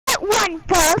run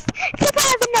first. If I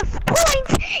have enough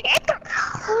points,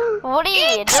 Woody,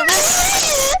 it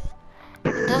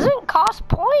doesn't cost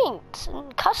points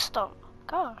in custom.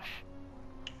 Gosh.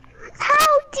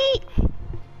 How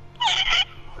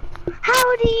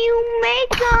do you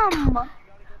make them?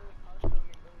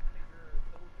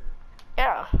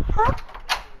 Yeah. Huh?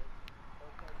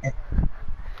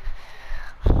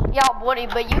 Yeah, Woody,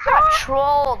 but you got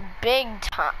trolled big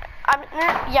time.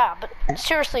 Yeah, but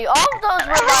seriously, all of those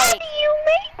were How like. do you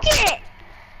make it?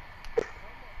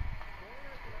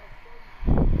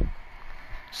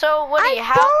 So Woody,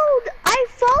 I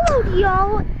followed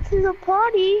y'all to the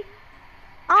party.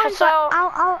 I'll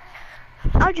join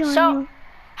you.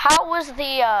 How was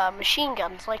the machine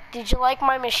guns? Like, did you like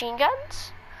my machine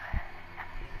guns?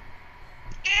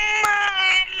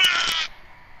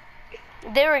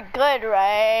 They were good,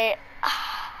 right?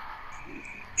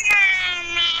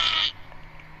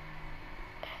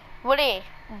 Woody,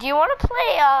 do you want to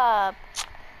play,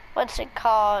 what's it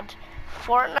called?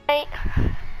 Fortnite?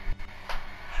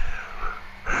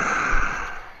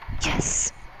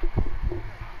 Yes.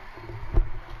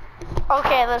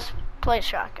 Okay, let's play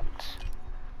shotguns.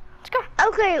 Let's go.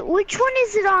 Okay, which one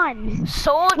is it on?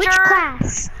 Soldier. Which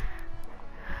class?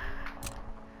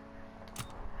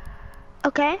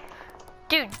 Okay.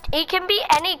 Dude, it can be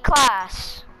any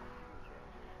class.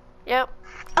 Yep.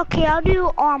 Okay, I'll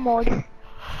do armored.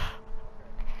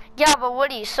 Yeah, but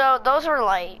Woody, so those are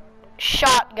like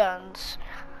shotguns.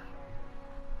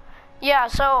 Yeah,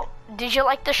 so did you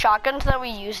like the shotguns that we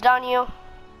used on you?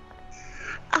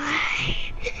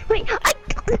 Wait,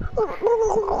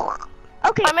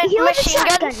 okay, I meant here are the machine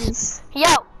shotguns.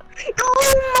 Yo.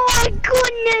 Oh my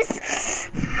goodness!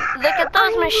 Look at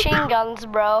those machine guns,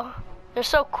 bro. They're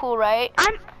so cool, right?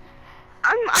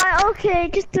 Okay,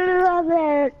 just a little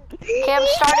bit. Okay, I'm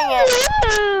starting it.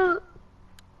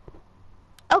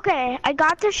 Okay, I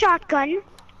got the shotgun.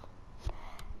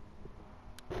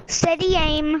 Steady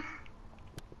aim.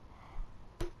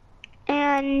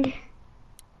 And,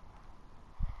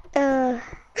 why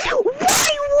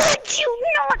would you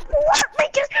not let me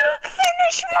just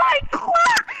finish my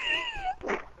class?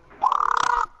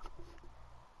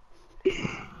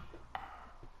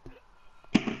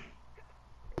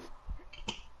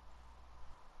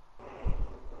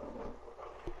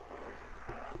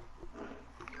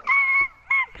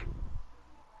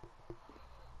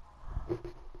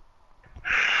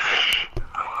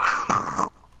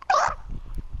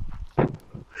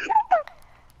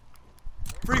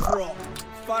 Free for all.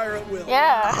 Fire at will.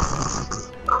 Yeah.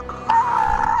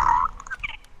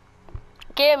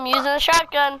 Okay, I'm using a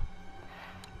shotgun.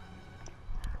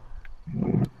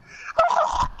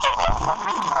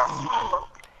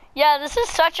 Yeah, this is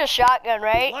such a shotgun,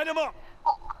 right? Line them up.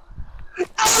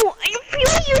 Oh,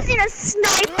 if you're using a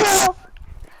sniper.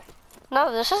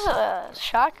 No, this is a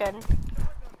shotgun.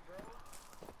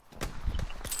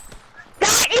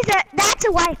 That's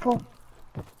a rifle.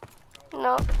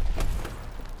 No.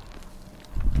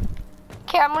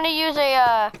 Okay, I'm gonna use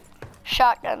a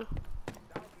shotgun.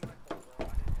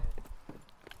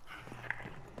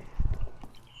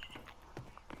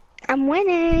 I'm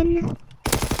winning.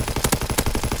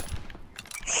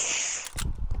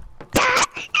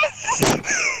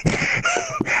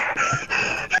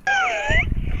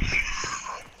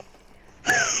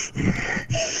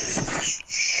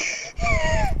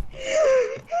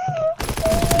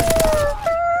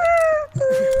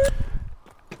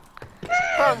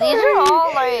 Bro, these are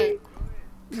all like.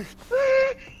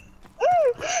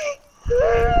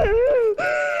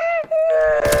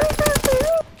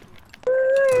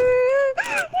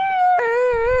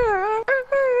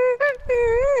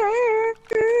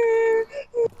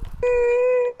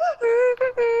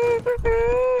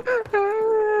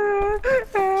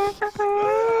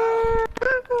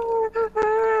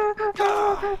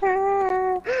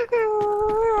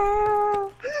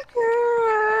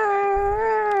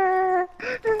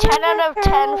 Out of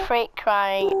 10 Freight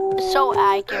crying. So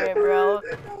accurate, bro.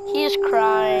 He's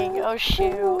crying. Oh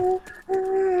shoot.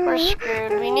 We're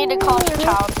screwed. We need to call some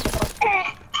child support.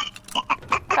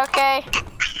 Okay.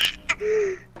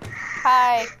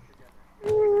 Hi.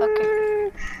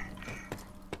 Okay.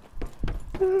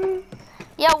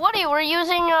 Yeah, Woody, we're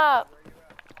using you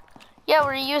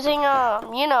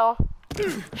know,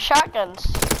 shotguns.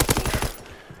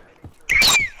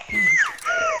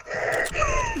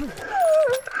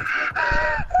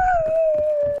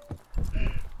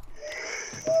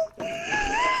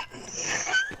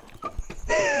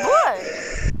 What?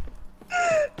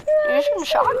 Using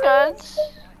shotguns?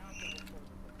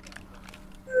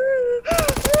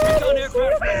 Recon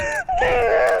aircraft.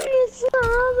 It's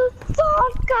not a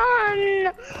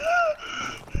shotgun.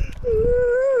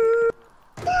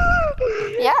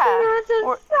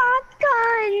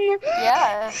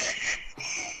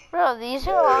 Bro, these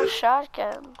are all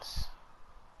shotguns.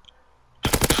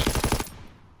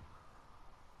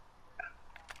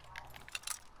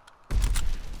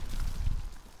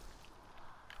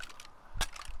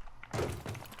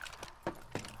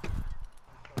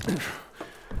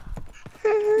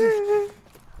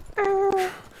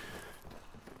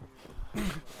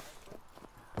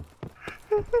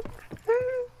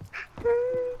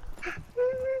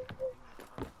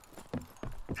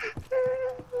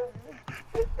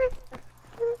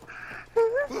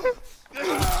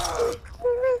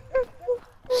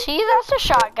 See, that's a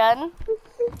shotgun.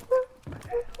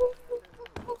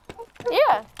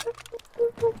 Yeah.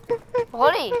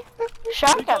 Woody,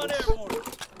 shotguns.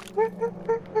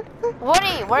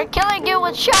 Woody, we're killing you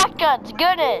with shotguns.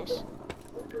 Goodness.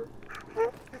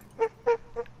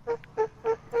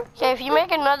 Okay, if you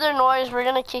make another noise, we're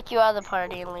gonna kick you out of the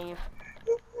party and leave.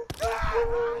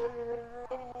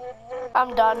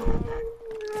 I'm done.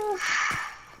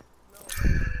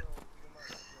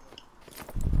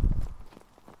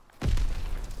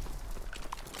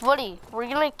 Woody, we're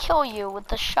gonna kill you with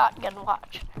the shotgun,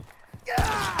 watch.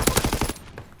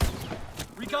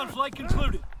 Recon flight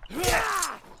concluded.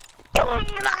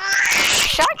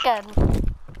 Shotgun.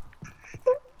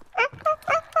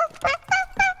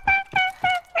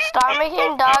 Stop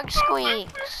making dog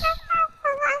squeaks.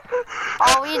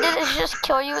 All we did is just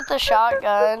kill you with the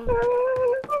shotgun.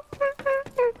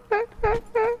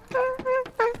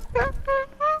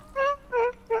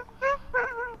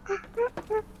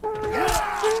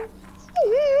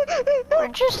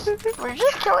 We're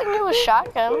just killing you with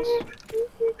shotguns.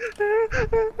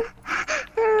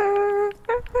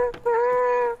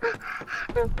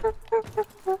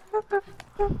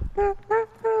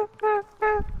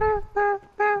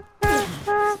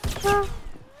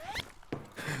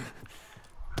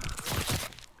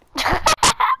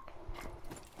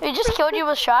 We just killed you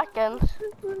with shotguns.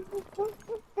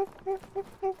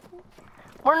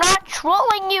 We're not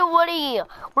trolling you, Woody.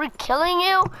 We're killing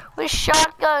you with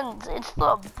shotguns. It's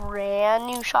the brand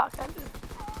new shotgun.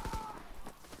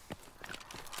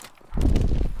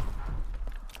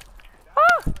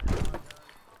 Ah.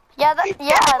 Yeah,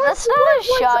 that's not a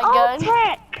shotgun.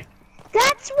 All-Tech.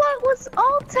 That's what was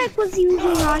All-Tech was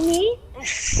using on me.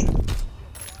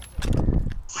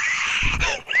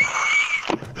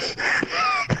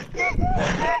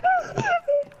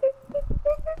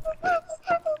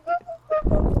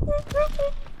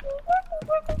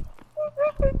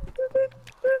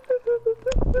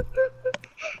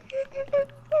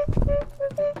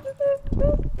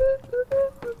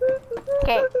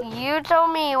 Okay, you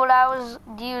told me what I was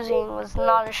using was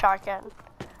not a shotgun.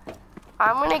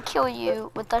 I'm gonna kill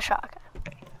you with the shotgun.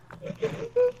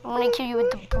 I'm gonna kill you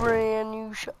with the brand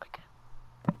new shotgun.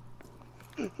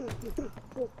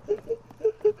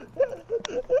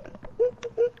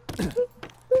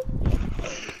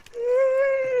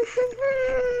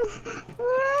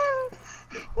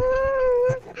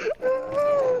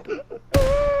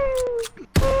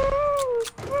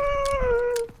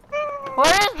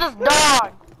 Where is this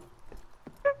dog?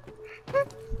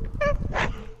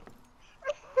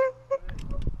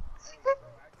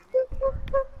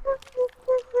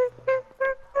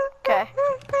 Okay.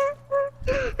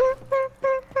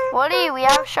 Woody, we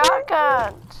have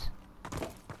shotguns.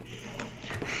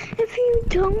 If you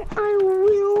don't, I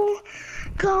will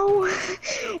go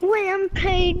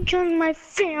rampage on my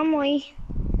family.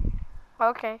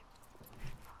 Okay.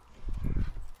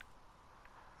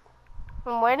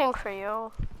 I'm waiting for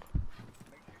you.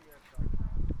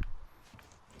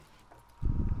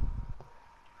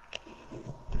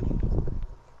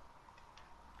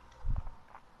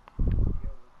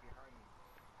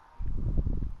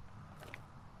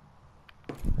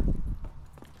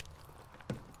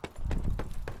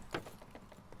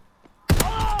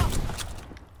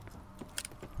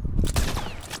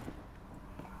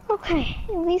 Okay,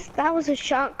 at least that was a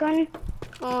shotgun.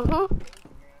 Mm-hmm.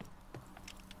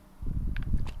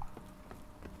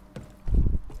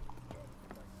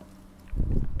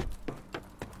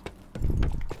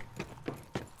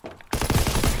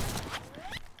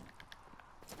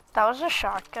 That was a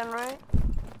shotgun, right?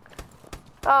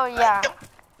 Oh, yeah.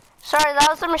 Sorry, that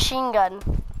was a machine gun.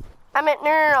 I meant,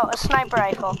 no, a sniper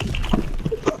rifle.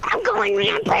 I'm going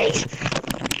rampage.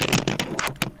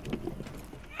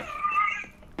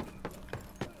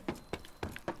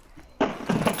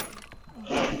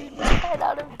 10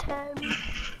 out of 10.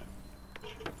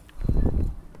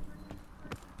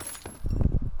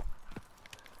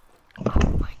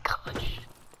 Oh my gosh.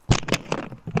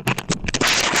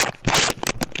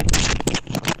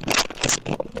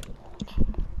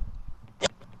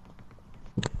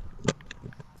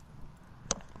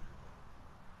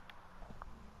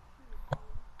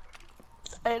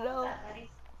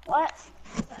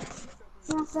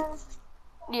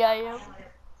 Yeah, I am.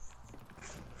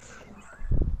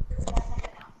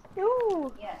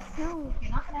 No. Yes. No.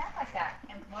 You're not gonna act like that.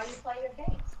 And while you play your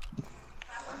games.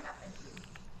 That won't happen.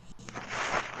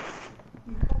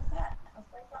 What's that? Let's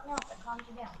play something else that calms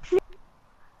you down.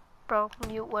 Bro,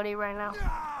 mute Woody right now.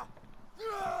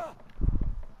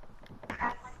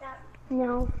 Act like that.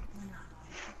 No.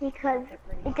 Because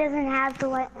it doesn't have the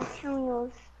right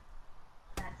materials.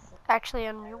 Actually,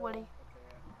 unmute Woody.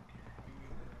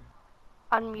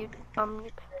 Unmute.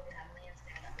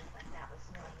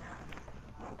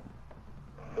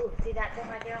 Ooh, see that thing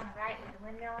right there on the right with the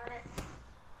windmill on it?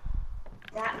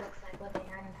 That looks like what they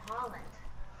had in Holland.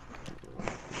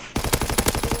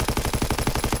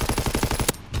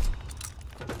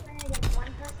 Against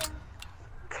one person?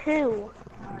 2.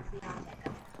 Oh, it's the object.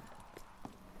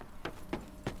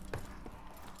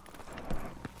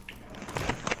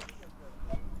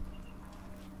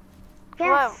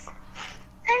 Yes.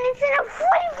 And it's in a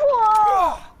free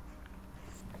fall.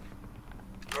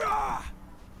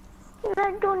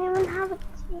 I don't even have a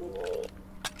teammate.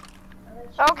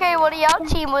 Okay, Woody, I'll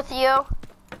team with you.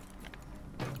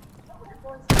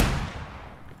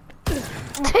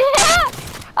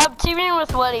 I'm teaming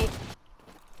with Woody.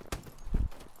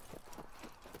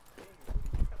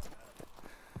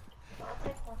 I'll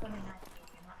take one from the night.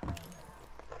 You're not playing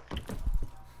this.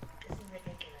 This is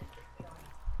ridiculous.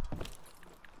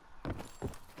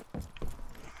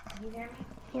 Can you hear me?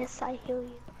 Yes, I hear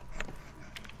you.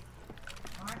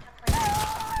 Aren't I playing?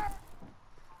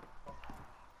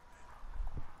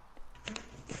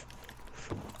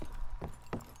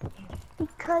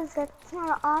 Because that's not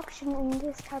an option in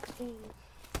this type of game.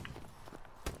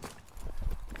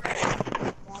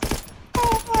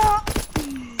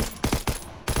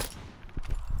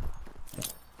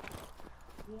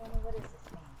 What is this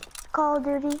game? Call of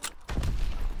Duty.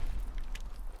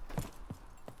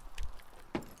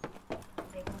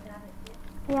 They won't have it.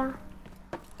 Yeah.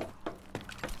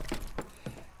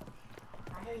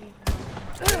 I hear you.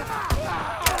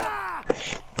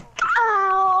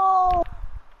 Ow!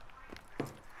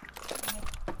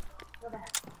 Go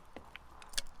back.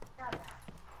 Stop that.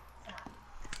 Stop.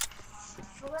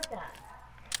 What was that?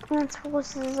 That's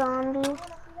supposed to zombie. I want to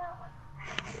see that one.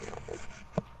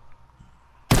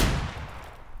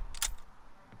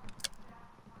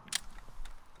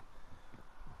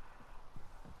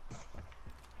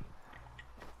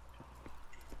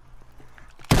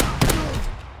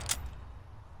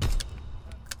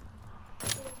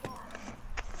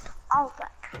 All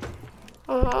back.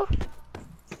 Mm-hmm.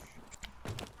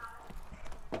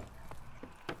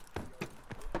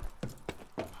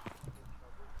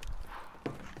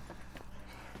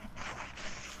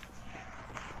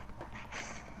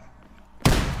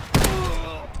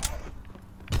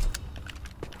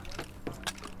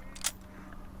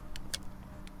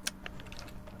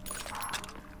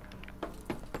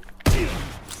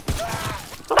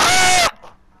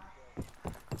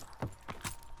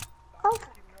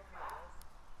 Okay.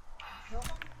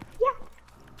 Yeah.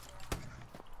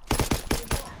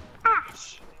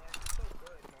 Ash.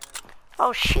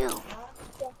 Oh, shoot.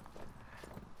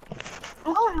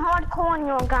 I'm going hardcore on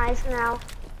you guys now.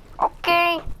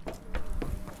 Okay.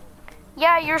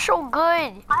 Yeah, you're so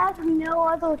good. I have no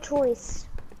other choice.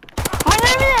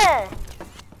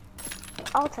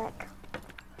 I'll take.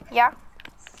 Yeah.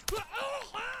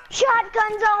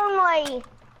 Shotguns only.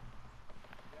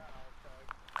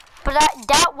 But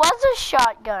that was a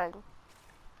shotgun.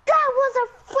 That was a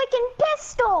freaking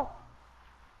pistol.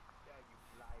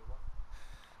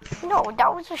 No,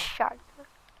 that was a shotgun.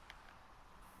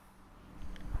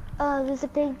 There's a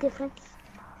big difference.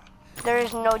 There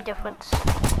is no difference.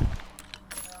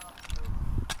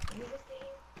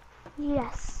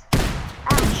 Yes.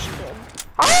 Ash did.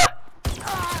 Ah!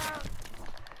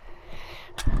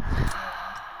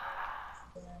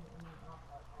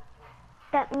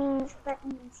 That means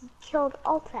he killed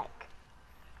Altec.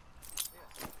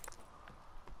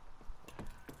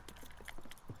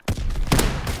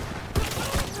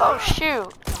 Oh,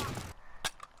 shoot.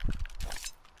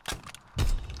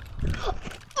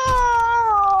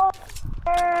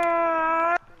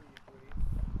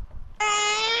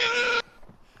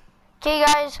 Okay,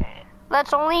 guys,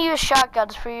 let's only use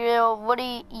shotguns for you. What do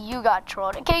you got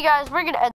trolled? Okay, guys, we're gonna end